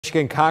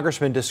Michigan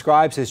congressman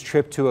describes his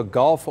trip to a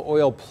Gulf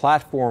oil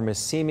platform as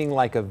seeming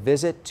like a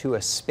visit to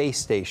a space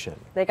station.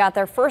 They got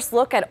their first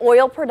look at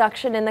oil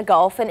production in the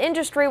Gulf, an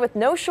industry with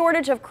no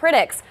shortage of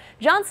critics.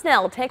 John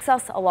Snell takes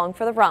us along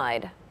for the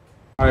ride.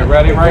 All right,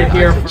 ready right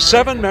here.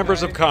 7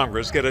 members of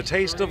Congress get a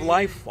taste of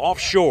life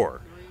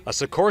offshore. A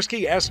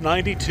Sikorsky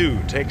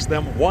S-92 takes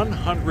them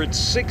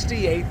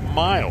 168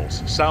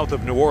 miles south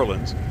of New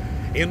Orleans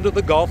into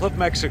the Gulf of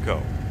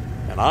Mexico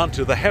and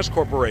onto the Hess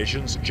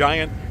Corporation's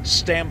giant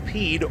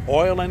Stampede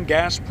oil and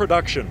gas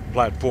production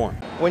platform.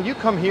 When you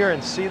come here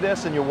and see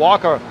this and you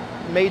walk a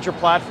major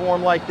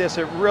platform like this,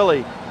 it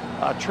really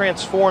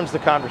transforms the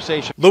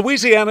conversation.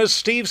 Louisiana's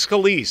Steve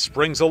Scalise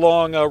brings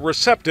along a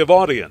receptive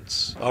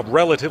audience of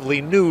relatively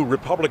new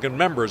Republican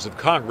members of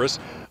Congress,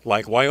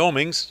 like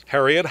Wyoming's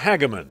Harriet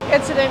Hageman.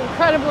 It's an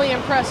incredibly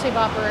impressive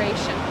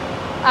operation.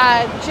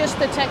 Just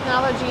the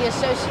technology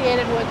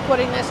associated with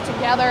putting this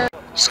together.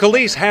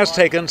 Scalise has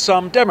taken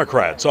some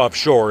Democrats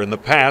offshore in the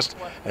past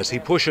as he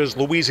pushes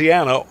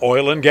Louisiana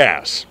oil and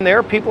gas. And there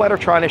are people that are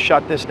trying to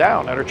shut this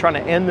down, that are trying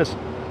to end this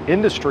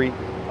industry,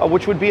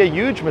 which would be a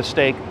huge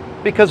mistake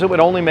because it would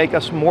only make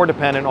us more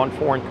dependent on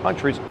foreign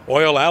countries.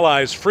 Oil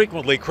allies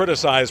frequently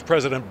criticize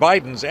President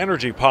Biden's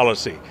energy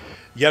policy.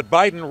 Yet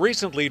Biden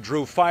recently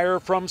drew fire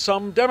from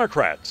some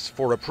Democrats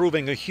for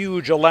approving a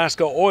huge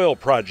Alaska oil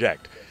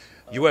project.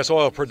 U.S.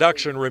 oil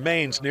production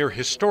remains near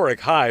historic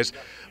highs,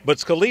 but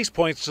Scalise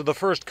points to the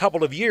first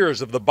couple of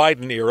years of the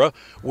Biden era,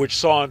 which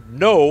saw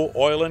no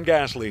oil and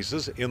gas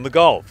leases in the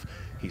Gulf.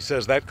 He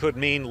says that could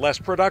mean less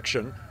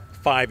production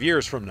 5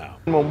 years from now.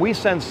 When we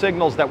send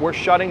signals that we're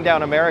shutting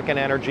down American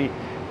energy,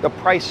 the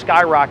price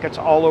skyrockets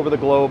all over the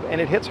globe, and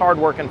it hits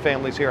hardworking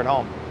families here at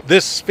home.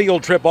 This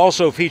field trip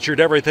also featured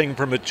everything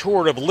from a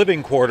tour of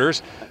living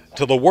quarters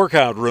to the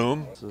workout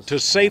room to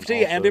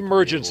safety and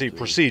emergency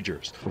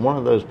procedures. One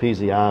of those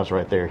PZIs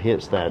right there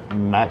hits that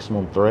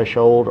maximum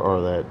threshold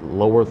or that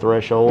lower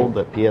threshold,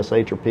 that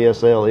PSH or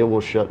PSL, it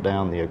will shut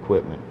down the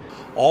equipment.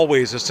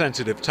 Always a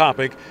sensitive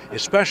topic,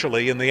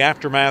 especially in the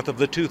aftermath of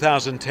the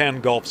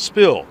 2010 Gulf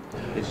spill.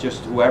 It's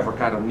just whoever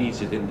kind of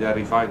needs it in the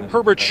refinery.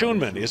 Herbert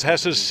Schoenman is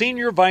Hess's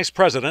Senior Vice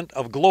President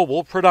of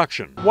Global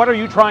Production. What are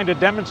you trying to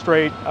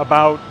demonstrate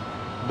about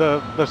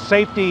the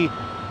safety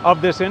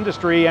of this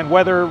industry and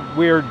whether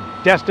we're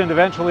destined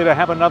eventually to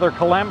have another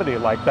calamity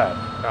like that?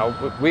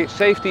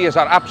 Safety is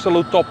our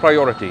absolute top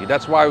priority.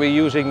 That's why we're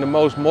using the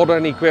most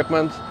modern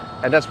equipment,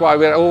 and that's why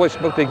we're always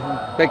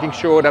making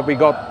sure that we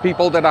got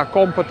people that are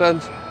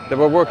competent, that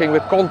we're working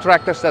with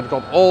contractors that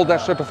got all their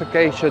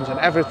certifications and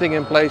everything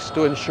in place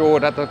to ensure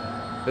that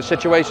the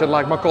situation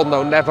like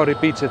Macondo never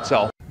repeats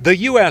itself. The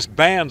U.S.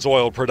 bans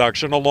oil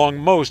production along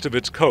most of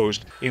its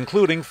coast,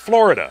 including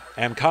Florida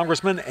and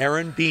Congressman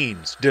Aaron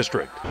Bean's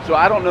district. So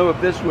I don't know if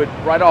this would,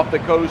 right off the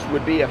coast,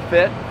 would be a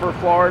fit for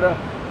Florida,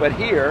 but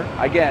here,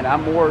 again,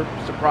 I'm more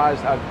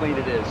surprised how clean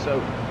it is. So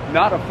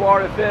not a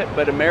Florida fit,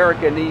 but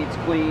America needs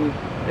clean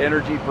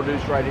energy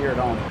produced right here at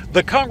home.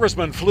 The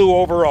congressman flew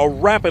over a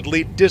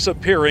rapidly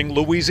disappearing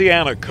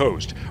Louisiana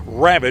coast,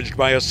 ravaged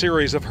by a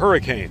series of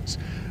hurricanes.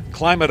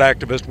 Climate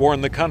activists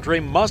warn the country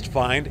must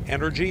find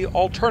energy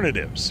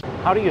alternatives.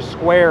 How do you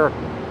square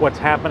what's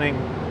happening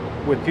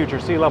with future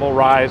sea level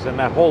rise and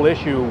that whole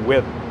issue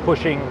with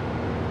pushing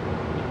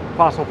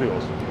fossil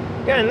fuels?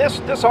 Yeah, and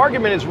this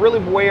argument is really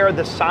where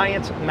the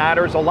science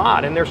matters a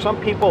lot. And there's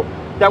some people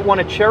that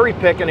want to cherry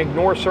pick and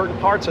ignore certain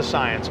parts of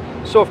science.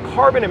 So if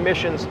carbon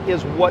emissions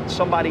is what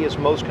somebody is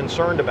most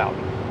concerned about,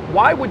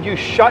 why would you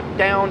shut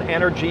down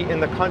energy in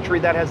the country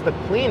that has the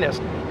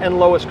cleanest and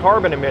lowest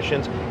carbon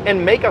emissions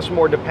and make us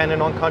more dependent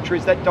on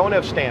countries that don't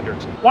have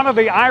standards? One of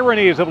the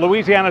ironies of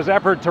Louisiana's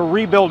effort to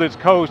rebuild its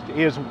coast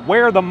is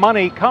where the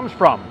money comes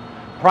from,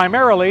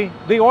 primarily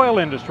the oil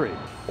industry.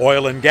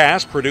 Oil and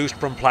gas produced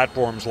from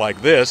platforms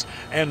like this,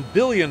 and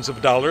billions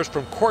of dollars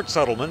from court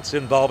settlements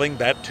involving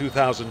that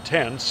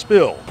 2010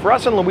 spill. For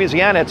us in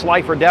Louisiana, it's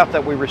life or death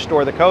that we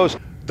restore the coast.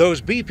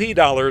 Those BP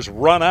dollars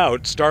run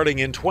out starting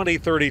in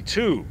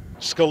 2032.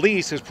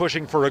 Scalise is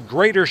pushing for a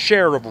greater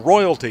share of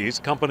royalties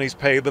companies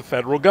pay the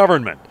federal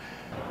government.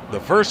 The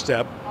first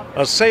step,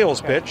 a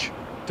sales pitch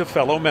to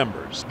fellow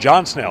members.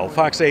 John Snell,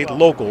 Fox 8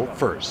 Local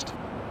First.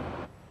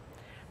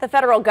 The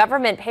federal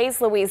government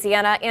pays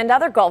Louisiana and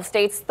other Gulf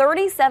states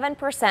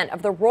 37%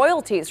 of the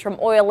royalties from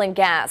oil and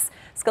gas.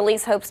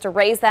 Scalise hopes to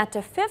raise that to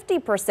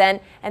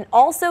 50% and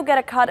also get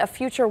a cut of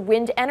future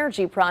wind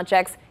energy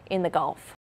projects in the Gulf.